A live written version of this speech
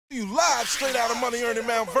You live straight out of Money Earning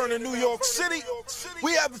Mount Vernon, New York City.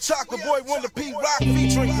 We have the Chocolate Boy Wonder P Rock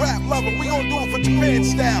featuring Grap Lover. We gonna do it for Japan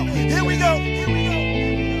style. Here we go.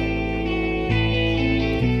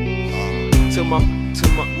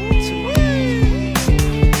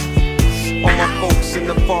 All my folks in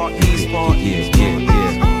the far east,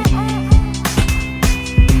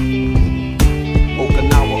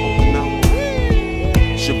 Okinawa,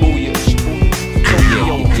 Shibuya,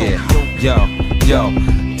 Tokyo, yo.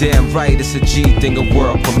 Damn right, it's a G thing, a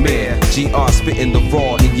world premiere. GR spitting the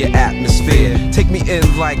raw in your atmosphere. Take me in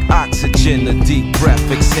like oxygen, a deep breath.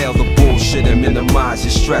 Exhale the bullshit and minimize your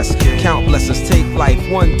stress. Count blessings, take life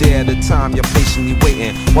one day at a time. You're patiently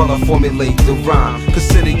waiting while I formulate the rhyme.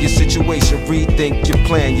 Consider your situation, rethink your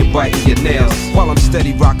plan. You're biting your nails while I'm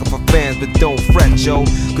steady rocking for fans. But don't fret, yo,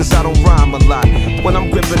 cause I don't rhyme a lot. When I'm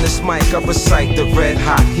gripping this mic, I recite the red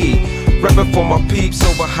hot heat. Reppin' for my peeps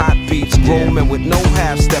over hot beats, grooming with no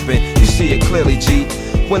half-stepping. You see it clearly, G.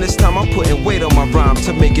 When it's time, I'm putting weight on my rhyme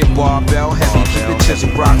to make it barbell heavy. Keep it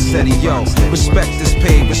chiseled, rock steady, yo. Respect is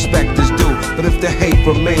paid, respect is due. But if the hate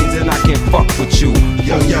remains, then I can't fuck with you.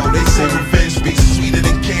 Yo, they say revenge speaks sweeter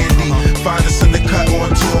than candy. Find us in the cut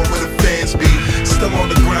on tour where the fans be. Still on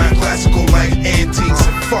the grind, classical like antiques.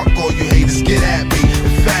 And fuck all you haters, get at me.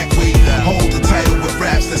 In fact, we hold the title with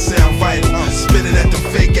raps that sound vital. Spit it at them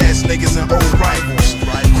fake ass niggas and old rivals.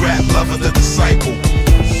 Grap Lover, the disciple.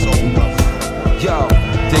 Yo,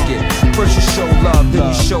 dig it. First you show love, then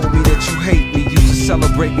you show me that you hate me. Used to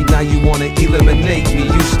celebrate me, now you wanna eliminate me.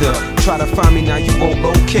 Used to try to find me, now you won't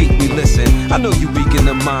locate me. Listen, I know you weak in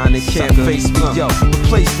the mind and can't face me. Yo,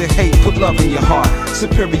 replace the hate, put love in your heart.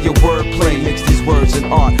 Superior wordplay, mix these words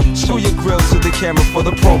in art. Screw your grill to the camera for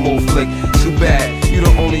the promo flick. Too bad, you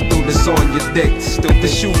don't only do this on your dick. Still the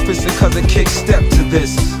shoe fits it cause I kick step to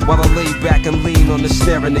this. While I lay back and lean on the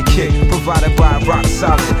snare and the kick. Provided by Rock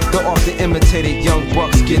Solid, the often imitated young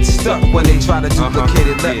bucks get stuck when they try to duplicate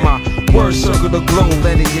it. Let my words circle the globe,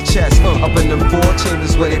 let in your chest. Up in them 4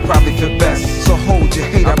 chambers where they probably fit best. So hold your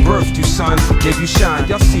hate, I birthed you, son. Gave you shine,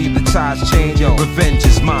 y'all see the tides change. Yo, revenge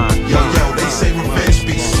is mine. Yo, they say revenge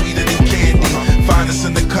be sweeter than candy. Find us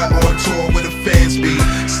in the cut on tour where the fans be.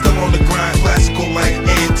 Still on the grind, classical like